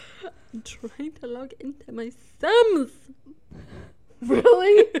I'm trying to log into my Sims.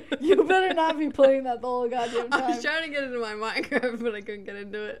 Really? You better not be playing that the whole goddamn time. I was trying to get into my Minecraft, but I couldn't get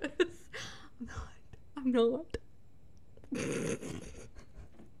into it. I'm not. That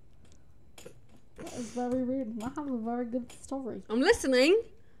is very rude. I have a very good story. I'm listening,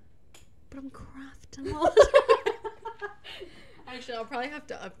 but I'm crafting all the time. Actually, I'll probably have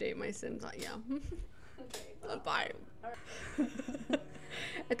to update my Sims. Yeah. Okay. Bye.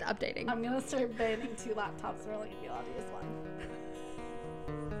 It's updating. I'm gonna start banning 2 laptops. We're only gonna be allowed to use one.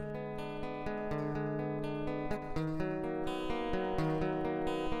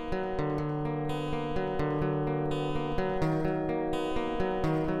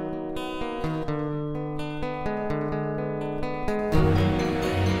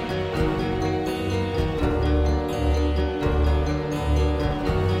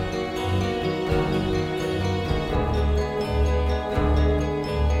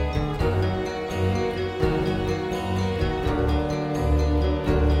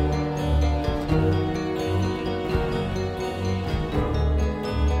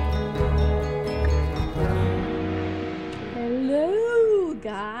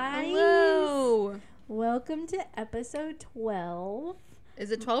 Welcome to episode 12.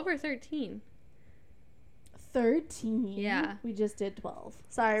 Is it 12 or 13? 13. Yeah. We just did 12.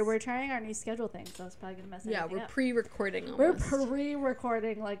 Sorry, we're trying our new schedule thing, so it's probably going to mess everything up. Yeah, we're pre-recording almost. We're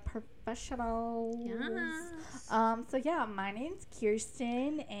pre-recording like professionals. Yes. So yeah, my name's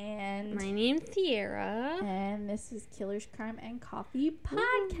Kirsten and... My name's Sierra. And this is Killers, Crime, and Coffee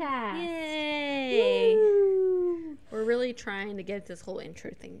Podcast. Yay. Woo. We're really trying to get this whole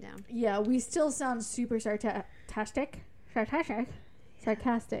intro thing down. Yeah, we still sound super sarcastic. But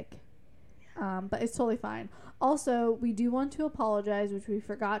it's totally fine. Also, we do want to apologize, which we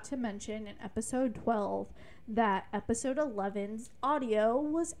forgot to mention in episode 12, that episode 11's audio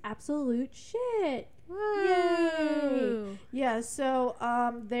was absolute shit. Woo. Yay! Yeah, so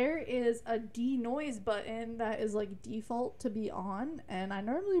there is a denoise button that is like default to be on, and I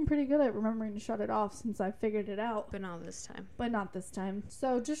normally am pretty good at remembering to shut it off since I figured it out. But not this time. But not this time.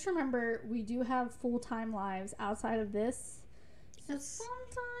 So just remember, we do have full-time lives outside of this. So Yes.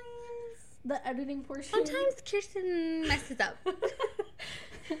 sometimes the editing portion... Sometimes Kirsten messes up.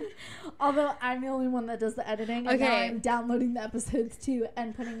 Although I'm the only one that does the editing, and now Okay. I'm downloading the episodes too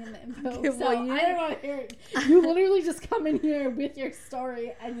and putting in the info. Okay, So well, I don't want to hear it. You literally just come in here with your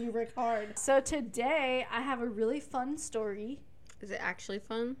story and you record. So today I have a really fun story. Is it actually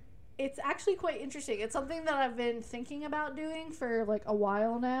fun? It's actually quite interesting. It's something that I've been thinking about doing for like a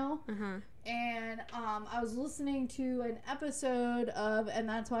while now. Uh-huh. And I was listening to an episode of And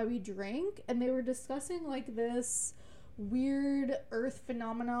That's Why We Drink, and they were discussing like this weird earth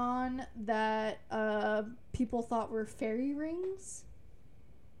phenomenon that people thought were fairy rings.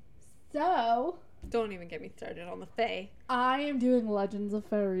 So Don't even get me started on the Fae. I am doing Legends of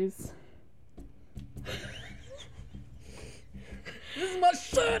Fairies. This is my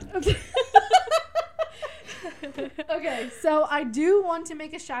shit! Okay, so I do want to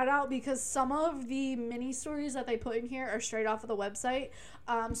make a shout out because some of the mini stories that they put in here are straight off of the website.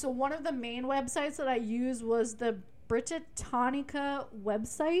 So one of the main websites that I used was the Britannica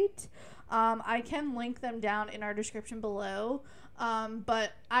website. I can link them down in our description below.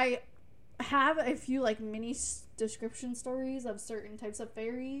 But I have a few like mini description stories of certain types of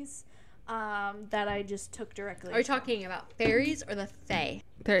fairies that I just took directly. Are you talking about fairies or the Fae?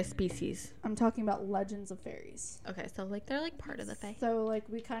 They're a species. I'm talking about Legends of Fairies. Okay, so like they're like part of the Fae. So like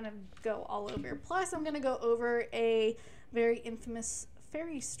we kind of go all over. Plus I'm going to go over a very infamous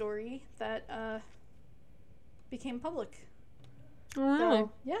fairy story that became public. Wow.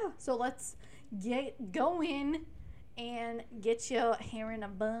 So, yeah. So let's get going and get your hair in a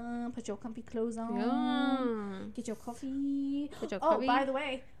bun, put your comfy clothes on, get your coffee. Oh, by the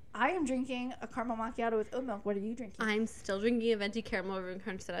way, I am drinking a caramel macchiato with oat milk. What are you drinking? I'm still drinking a venti caramel over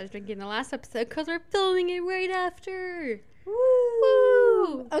crunch that I was drinking in the last episode because we're filming it right after.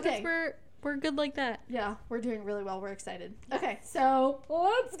 Woo! Okay. We're good like that. Yeah, we're doing really well. We're excited. Okay, so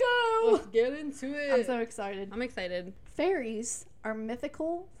let's go. Let's get into it. I'm so excited. I'm excited. Fairies are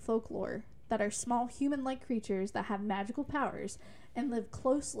mythical folklore that are small human-like creatures that have magical powers and live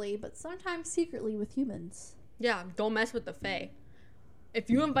closely but sometimes secretly with humans. Yeah, don't mess with the Fae. If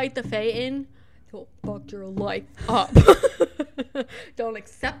you invite the Fae in, they'll fuck your life up. Don't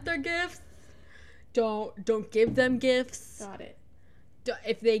accept their gifts. Don't give them gifts. Got it.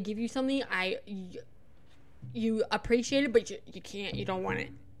 If they give you something, you appreciate it, but you can't. You don't want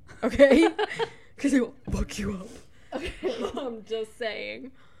it. Okay? Because it will fuck you up. Okay. I'm just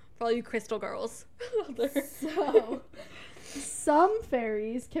saying. For all you crystal girls out there. So, Some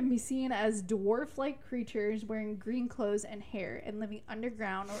fairies can be seen as dwarf-like creatures wearing green clothes and hair and living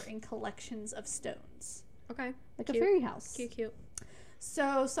underground or in collections of stones. Okay. Like Cute. a fairy house. Cute.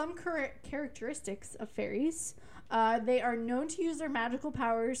 So some characteristics of fairies. They are known to use their magical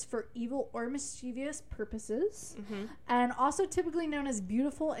powers for evil or mischievous purposes, and also typically known as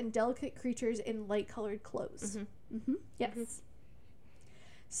beautiful and delicate creatures in light-colored clothes. Yes.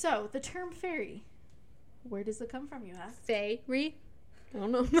 So, the term fairy, where does it come from, you ask? Fairy? I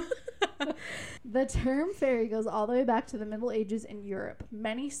don't know. The term fairy goes all the way back to the Middle Ages in Europe.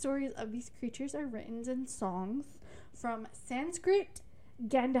 Many stories of these creatures are written in songs from Sanskrit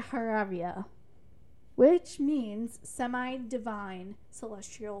Gandharavya, which means semi-divine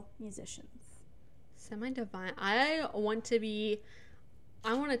celestial musicians. Semi-divine. I want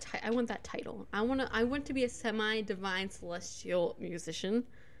that title. I want to be a semi-divine celestial musician.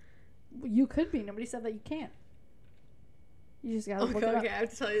 You could be. Nobody said that you can't. You just gotta look it up. Okay, I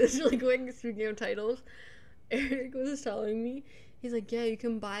have to tell you this really quick. Speaking of titles, Eric was telling me, he's like, yeah, you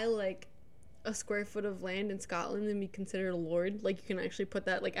can buy like a square foot of land in Scotland and be considered a lord. Like, you can actually put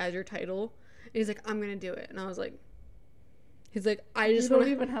that like as your title. And he's like, I'm gonna do it. And I was like, he's like, I just don't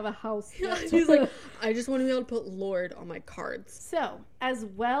even have a house yet. He's like, I just want to be able to put lord on my cards. So, as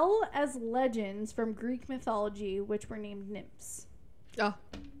well as legends from Greek mythology, which were named nymphs. Oh,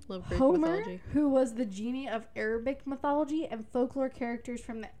 love Greek Homer, mythology. who was the genie of Arabic mythology, and folklore characters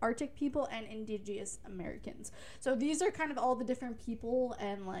from the Arctic people and indigenous Americans. So these are kind of all the different people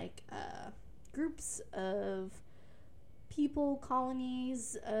and like groups of people,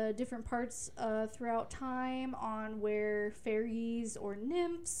 colonies, different parts throughout time on where fairies or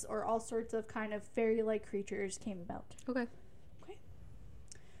nymphs or all sorts of kind of fairy-like creatures came about. Okay.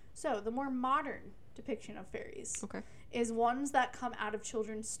 So the more modern depiction of fairies is ones that come out of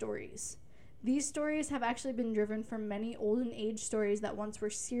children's stories. These stories have actually been driven from many olden age stories that once were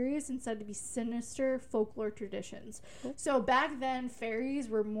serious and said to be sinister folklore traditions. So back then, fairies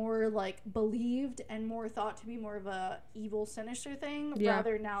were more like believed and more thought to be more of a evil, sinister thing,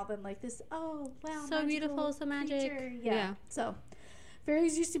 rather now than like this, oh, wow, so beautiful, so magic. Yeah. So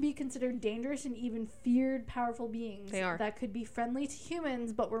fairies used to be considered dangerous and even feared powerful beings. They are. That could be friendly to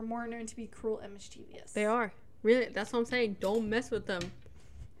humans, but were more known to be cruel and mischievous. They are. Really, that's what I'm saying. Don't mess with them.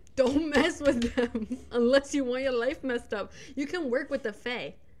 Don't mess with them unless you want your life messed up. You can work with the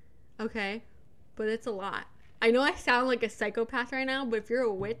fae, okay? But it's a lot. I know I sound like a psychopath right now, but if you're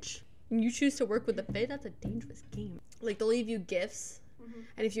a witch and you choose to work with the fae, that's a dangerous game. Like, they'll leave you gifts,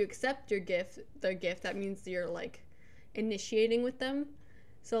 and if you accept their gift, that means you're, like, initiating with them.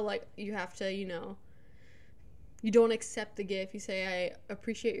 So, like, you have to, you know, you don't accept the gift. You say, I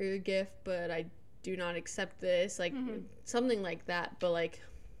appreciate your gift, but I do not accept this. Like, something like that. But, like,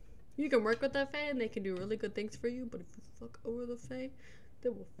 you can work with the fae and they can do really good things for you, but if you fuck over the fae, they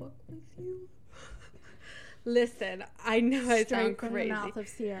will fuck with you. Listen, I know I sound crazy. Straight from the mouth of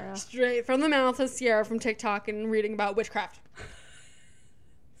Sierra. Straight from the mouth of Sierra from TikTok and reading about witchcraft.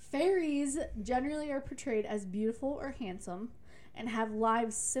 Fairies generally are portrayed as beautiful or handsome and have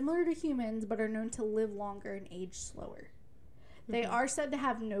lives similar to humans but are known to live longer and age slower. They are said to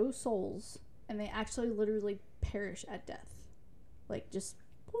have no souls and they actually literally perish at death. Like, just...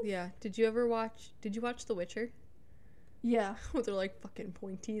 Yeah. Did you watch The Witcher? Yeah. With their, like, fucking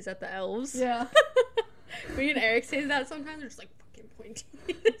pointies at the elves. Yeah. Me and Eric say that sometimes. They're just, like, fucking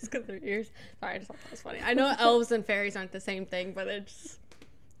pointies because their ears. Sorry, I just thought that was funny. I know elves and fairies aren't the same thing, but it's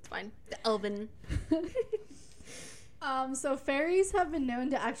fine. The elven. So fairies have been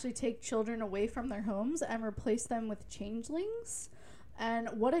known to actually take children away from their homes and replace them with changelings. And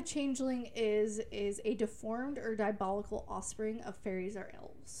what a changeling is a deformed or diabolical offspring of fairies or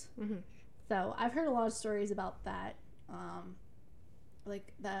elves. So I've heard a lot of stories about that,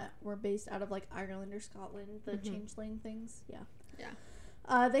 like that were based out of like Ireland or Scotland, the changeling things. Yeah.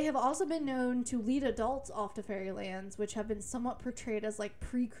 They have also been known to lead adults off to fairylands, which have been somewhat portrayed as like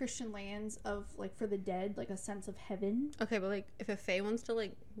pre-Christian lands of like for the dead, like a sense of heaven. Okay, but like if a fae wants to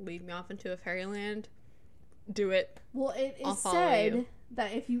like lead me off into a fairyland, do it. Well, it is said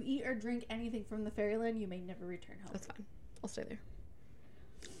that if you eat or drink anything from the fairyland, you may never return home. That's fine. I'll stay there.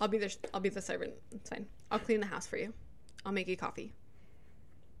 I'll be the servant. It's fine. I'll clean the house for you. I'll make you coffee.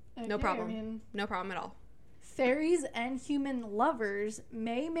 Okay, No problem. No problem at all. Fairies and human lovers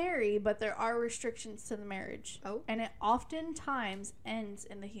may marry, but there are restrictions to the marriage. Oh. And it oftentimes ends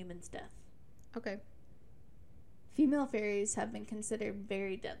in the human's death. Okay. Female fairies have been considered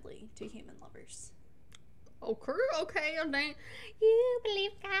very deadly to human lovers. Okay, you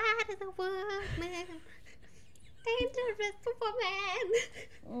believe God is a woman. Dangerous woman.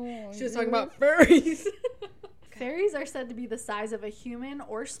 Oh, she was talking about furries. Fairies are said to be the size of a human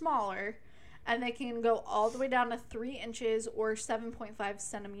or smaller, and they can go all the way down to 3 inches or 7.5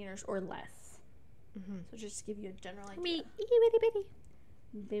 centimeters or less. Mm-hmm. So just to give you a general idea.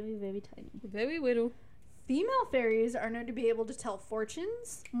 Very, very tiny. Very little. Female fairies are known to be able to tell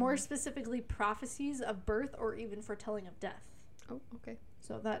fortunes, more specifically prophecies of birth or even foretelling of death. Oh, okay.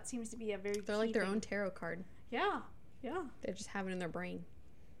 So that seems to be a very They're like their own tarot card. Yeah. They just have it in their brain.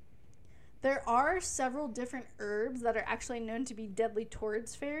 There are several different herbs that are actually known to be deadly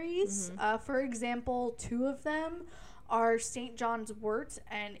towards fairies. Mm-hmm. For example, 2 of them are St. John's wort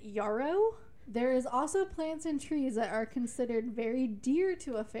and yarrow. There is also plants and trees that are considered very dear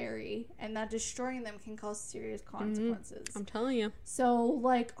to a fairy, and that destroying them can cause serious consequences. I'm telling you. So,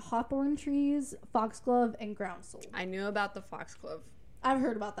 like hawthorn trees, foxglove, and groundsel. I knew about the foxglove. I've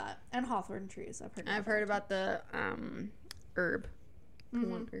heard about that. And hawthorn trees. I've heard about the herb.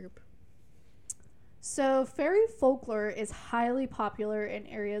 One herb. So, fairy folklore is highly popular in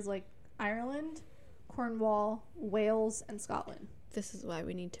areas like Ireland, Cornwall, Wales, and Scotland. This is why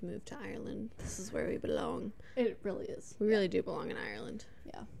we need to move to Ireland. This is where we belong. It really is. We really do belong in Ireland.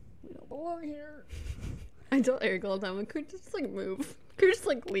 Yeah. We don't belong here. I tell Eric all the time, could just move. Could just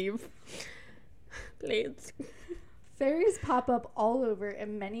leave. Please. Fairies pop up all over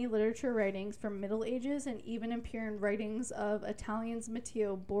in many literature writings from Middle Ages and even appear in writings of Italians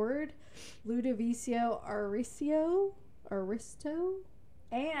Matteo Bord, Ludovico Aristo,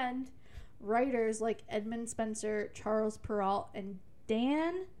 and writers like Edmund Spenser, Charles Perrault, and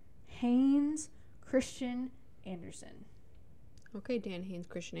Dan Haynes Christian Andersen. Okay, Dan Haynes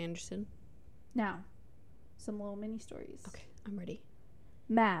Christian Andersen. Now, some little mini stories. Okay, I'm ready.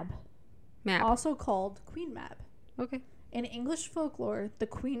 Mab. Also called Queen Mab. Okay. In English folklore, the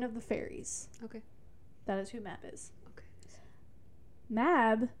Queen of the Fairies. Okay. That is who Mab is. Okay.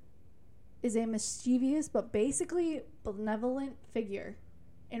 Mab is a mischievous but basically benevolent figure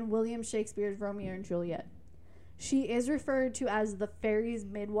in William Shakespeare's Romeo and Juliet. She is referred to as the fairies'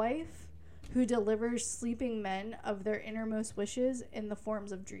 midwife, who delivers sleeping men of their innermost wishes in the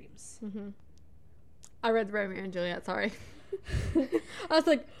forms of dreams. Mm-hmm. I read the Romeo and Juliet, sorry. I was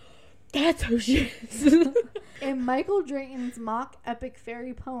like, that's who she is. In Michael Drayton's mock epic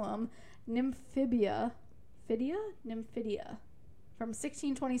fairy poem, Nymphidia, from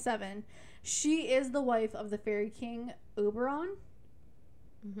 1627, she is the wife of the fairy king Oberon.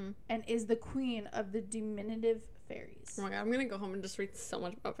 Mm-hmm. And is the queen of the diminutive fairies. Oh my god, I'm gonna go home and just read so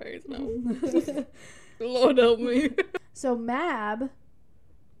much about fairies now. Lord help me. So Mab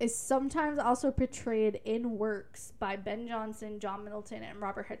is sometimes also portrayed in works by Ben Jonson, John Middleton, and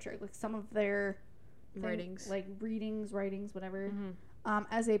Robert Herrick, like some of their writings, whatever,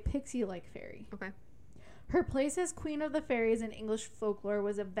 as a pixie-like fairy. Okay. Her place as queen of the fairies in English folklore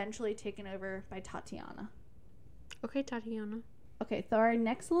was eventually taken over by Tatiana. Okay, Tatiana. Okay, so our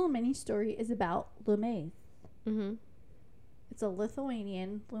next little mini story is about Lume. Mm-hmm. It's a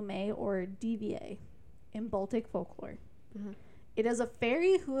Lithuanian Lume or Diva in Baltic folklore. Mm-hmm. It is a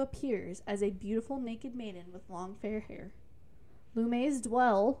fairy who appears as a beautiful naked maiden with long fair hair. Lumes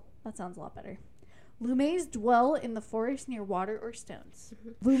dwell in the forest near water or stones.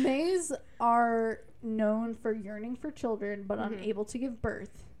 Mm-hmm. Lumes are known for yearning for children but unable to give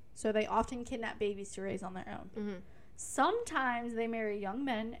birth, so they often kidnap babies to raise on their own. Mm-hmm. Sometimes they marry young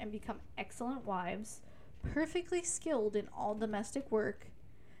men and become excellent wives, perfectly skilled in all domestic work.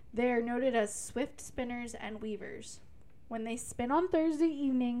 They are noted as swift spinners and weavers. When they spin on Thursday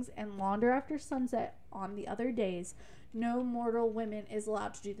evenings and launder after sunset on the other days, no mortal woman is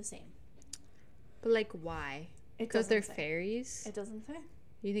allowed to do the same. But why? Because they're fairies? It doesn't say.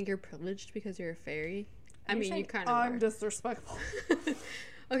 You think you're privileged because you're a fairy? I mean, you kind of I'm disrespectful.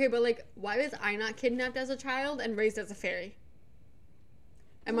 Okay, but why was I not kidnapped as a child and raised as a fairy?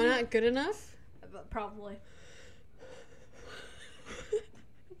 Am I not good enough? Probably.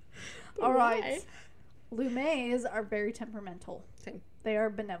 All right. Lumes are very temperamental. Same. They are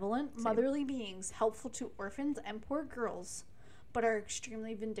benevolent, motherly beings, helpful to orphans and poor girls, but are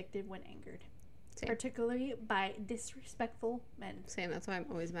extremely vindictive when angered. Same. Particularly by disrespectful men. Same. That's why I'm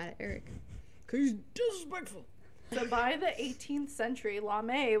always mad at Eric. Because he's disrespectful. So by the 18th century,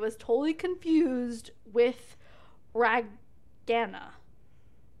 Lame was totally confused with Ragana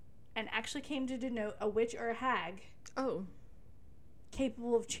and actually came to denote a witch or a hag. Oh.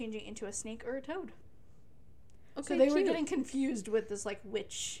 Capable of changing into a snake or a toad. Okay, so they were getting confused with this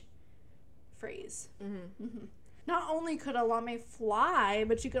witch phrase. Mm-hmm. Mm-hmm. Not only could a lame fly,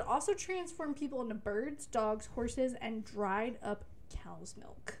 but she could also transform people into birds, dogs, horses, and dried up cow's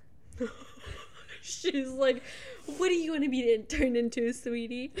milk. She's like, what do you want to be turned into,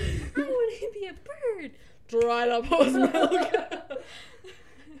 sweetie? I want to be a bird. dried up hose milk.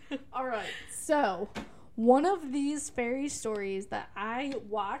 All right, so one of these fairy stories that I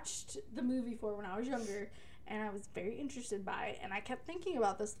watched the movie for when I was younger, and I was very interested by, and I kept thinking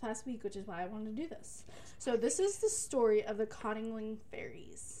about this the past week, which is why I wanted to do this. So this is the story of the Conningling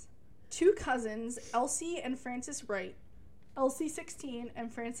Fairies. Two cousins, Elsie and Frances Wright, Elsie 16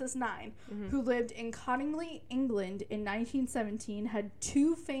 and Frances 9, who lived in Conningly, England in 1917, had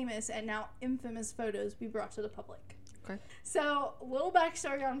two famous and now infamous photos be brought to the public. Okay. So, little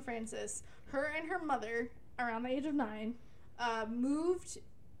backstory on Frances. Her and her mother, around the age of 9, moved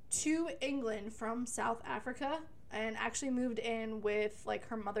to England from South Africa and actually moved in with, like,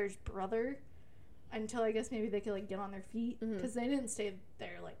 her mother's brother until I guess maybe they could, like, get on their feet because they didn't stay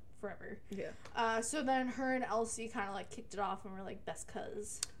there, like, forever. Yeah. So then her and Elsie kind of, like, kicked it off and were, like, best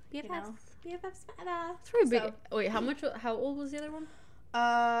cuz. BFFs. You know? BFFs better. It's pretty big. So, Wait, how old was the other one?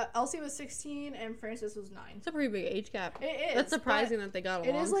 Elsie was 16 and Frances was 9. It's a pretty big age gap. It is. That's surprising that they got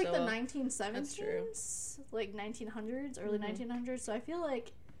along. It is like so the well. 1970s, like 1900s, early 1900s. So I feel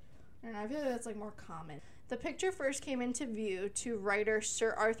like that's like more common. The picture first came into view to writer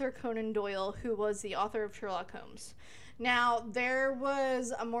Sir Arthur Conan Doyle, who was the author of Sherlock Holmes. Now, there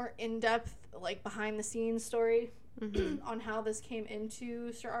was a more in-depth, like, behind-the-scenes story on how this came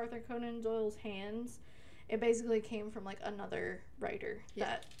into Sir Arthur Conan Doyle's hands. It basically came from, like, another writer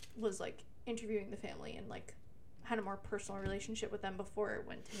that was, like, interviewing the family and, like, had a more personal relationship with them before it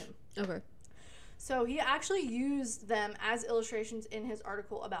went to him. Okay. So he actually used them as illustrations in his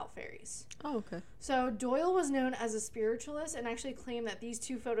article about fairies. Oh, okay. So Doyle was known as a spiritualist and actually claimed that these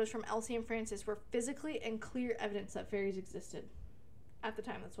two photos from Elsie and Frances were physically and clear evidence that fairies existed. At the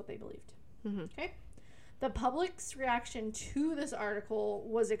time, that's what they believed. Okay? The public's reaction to this article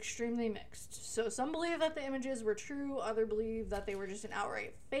was extremely mixed. So some believe that the images were true, others believe that they were just an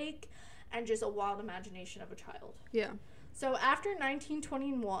outright fake and just a wild imagination of a child. Yeah. So after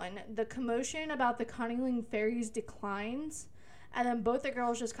 1921, the commotion about the Conningling Fairies declines, and then both the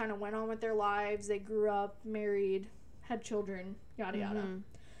girls just kind of went on with their lives. They grew up, married, had children, yada yada.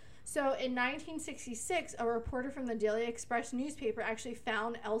 So in 1966, a reporter from the Daily Express newspaper actually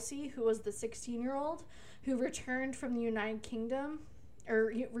found Elsie, who was the 16-year-old, who returned from the United Kingdom,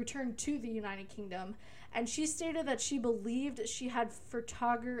 or returned to the United Kingdom, and she stated that she believed she had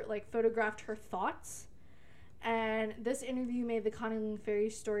photographed her thoughts, and this interview made the Conningling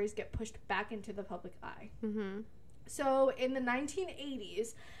Fairy stories get pushed back into the public eye. So in the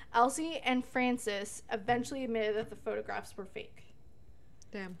 1980s, Elsie and Frances eventually admitted that the photographs were fake.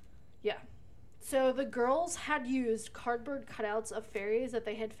 Damn. Yeah. So the girls had used cardboard cutouts of fairies that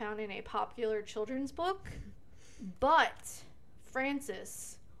they had found in a popular children's book, but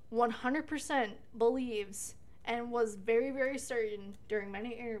Frances 100% believes and was very, very certain during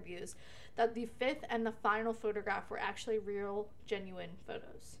many interviews that the fifth and the final photograph were actually real, genuine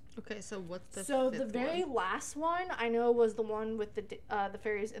photos. Okay, so what's the So fifth the very last one I know was the one with the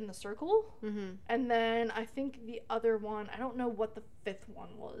fairies in the circle, and then I think the other one, I don't know what the fifth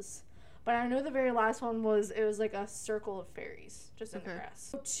one was, but I know the very last one was like a circle of fairies just in the grass.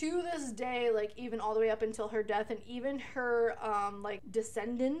 So to this day, like even all the way up until her death, and even her like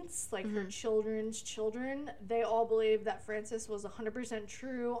descendants, like her children's children, they all believe that Frances was 100%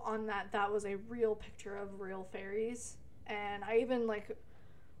 true on that was a real picture of real fairies. And I even like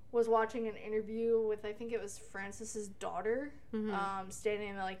was watching an interview with, I think it was Frances's daughter,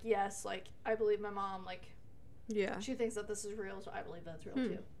 stating that, like, yes, like, I believe my mom, like, she thinks that this is real, so I believe that's real,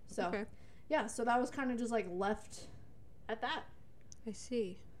 too. So, yeah, so that was kind of just, like, left at that. I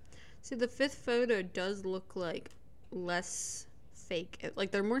see. See, the fifth photo does look, like, less fake.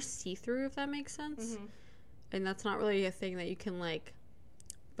 Like, they're more see-through, if that makes sense. And that's not really a thing that you can, like,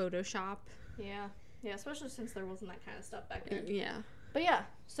 Photoshop. Yeah. Yeah, especially since there wasn't that kind of stuff back then. Yeah. But yeah,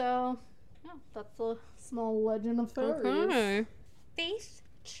 so yeah, that's a small legend of fairies. Okay. Faith,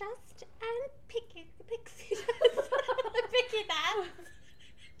 trust, and pixie dust.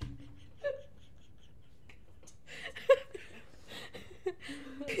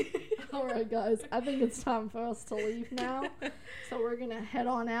 Alright guys, I think it's time for us to leave now. So we're gonna head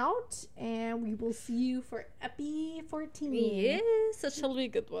on out and we will see you for Epi 14. Yes, that shall be a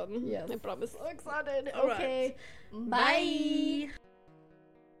good one. Yes. I promise. So excited. All Okay. right. Bye.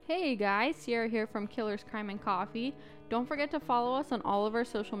 Hey guys, Sierra here from Killers Crime and Coffee. Don't forget to follow us on all of our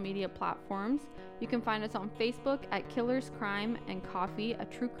social media platforms. You can find us on Facebook at Killers Crime and Coffee, a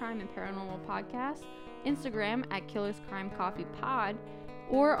true crime and paranormal podcast, Instagram at Killers Crime Coffee Pod,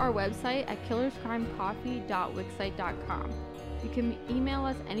 or our website at killerscrimecoffee.wixsite.com. You can email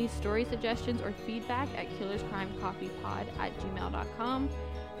us any story suggestions or feedback at killerscrimecoffeepod@gmail.com.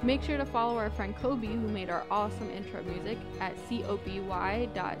 Make sure to follow our friend Kobe, who made our awesome intro music, at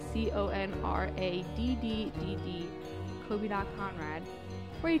copy.conradd, Kobe.Conrad,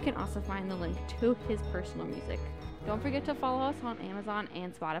 where you can also find the link to his personal music. Don't forget to follow us on Amazon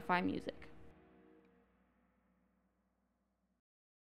and Spotify Music.